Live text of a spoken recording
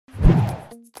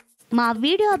మా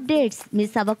video updates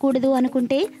miss అవ్వకూడదు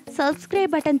అనుకుంటే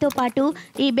సబ్స్క్రైబ్ బటన్తో పాటు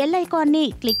ఈ బెల్ ఐకాన్ని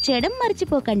క్లిక్ చేయడం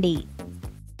మర్చిపోకండి.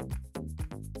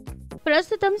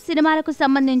 ప్రస్తుతం సినిమాలకు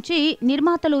సంబంధించి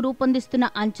నిర్మాతలు రూపొందిస్తున్న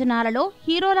అంచనాలలో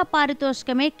హీరోల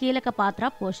పారితోషికమే కీలక పాత్ర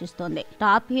పోషిస్తోంది.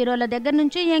 టాప్ హీరోల దగ్గర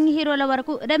నుంచి యంగ్ హీరోల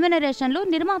వరకు రెమ్యునరేషన్లు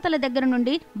నిర్మాతల దగ్గర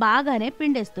నుండి బాగానే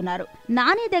పిండేస్తున్నారు.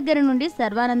 నాని దగ్గర నుండి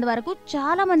సర్వానంద్ వరకు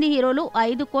చాలా మంది హీరోలు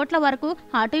 5 కోట్ల వరకు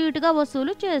అటు ఇటుగా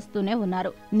వసూలు చేస్తూనే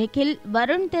ఉన్నారు. నిఖిల్,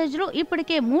 వరుణ్ తేజ్లు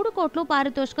ఇప్పటికే 3 కోట్లు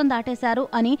పారితోషికం దాటేశారు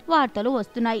అని వార్తలు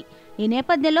వస్తున్నాయి. ఈ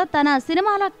నేపథ్యంలో తన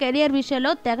సినిమాల కెరియర్ విషయంలో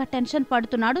తెగ టెన్షన్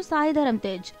పడుతున్నాడు సాయి ధరమ్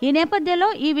తేజ్. ఈ నేపథ్యంలో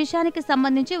ఈ విషయానికి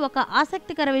సంబంధించి ఒక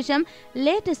ఆసక్తికర విషయం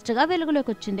లేటెస్ట్ గా వెలుగులోకి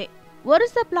వచ్చింది.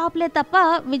 వరుస ఫ్లాప్లే తప్ప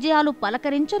విజయాలు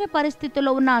పలకరించని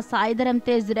పరిస్థితుల్లో ఉన్న సాయి ధరమ్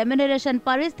తేజ్ రెమ్యునరేషన్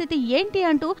పరిస్థితి ఏంటి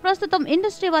అంటూ ప్రస్తుతం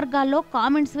ఇండస్ట్రీ వర్గాల్లో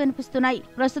కామెంట్స్ వినిపిస్తున్నాయి.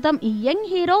 ప్రస్తుతం ఈ యంగ్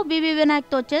హీరో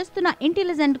వినాయక్ తో చేస్తున్న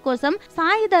ఇంటెలిజెంట్ కోసం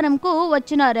సాయి ధరమ్ కు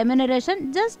వచ్చిన రెమ్యునరేషన్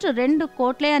జస్ట్ 2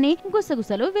 కోట్లే అని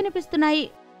గుసగుసలు వినిపిస్తున్నాయి.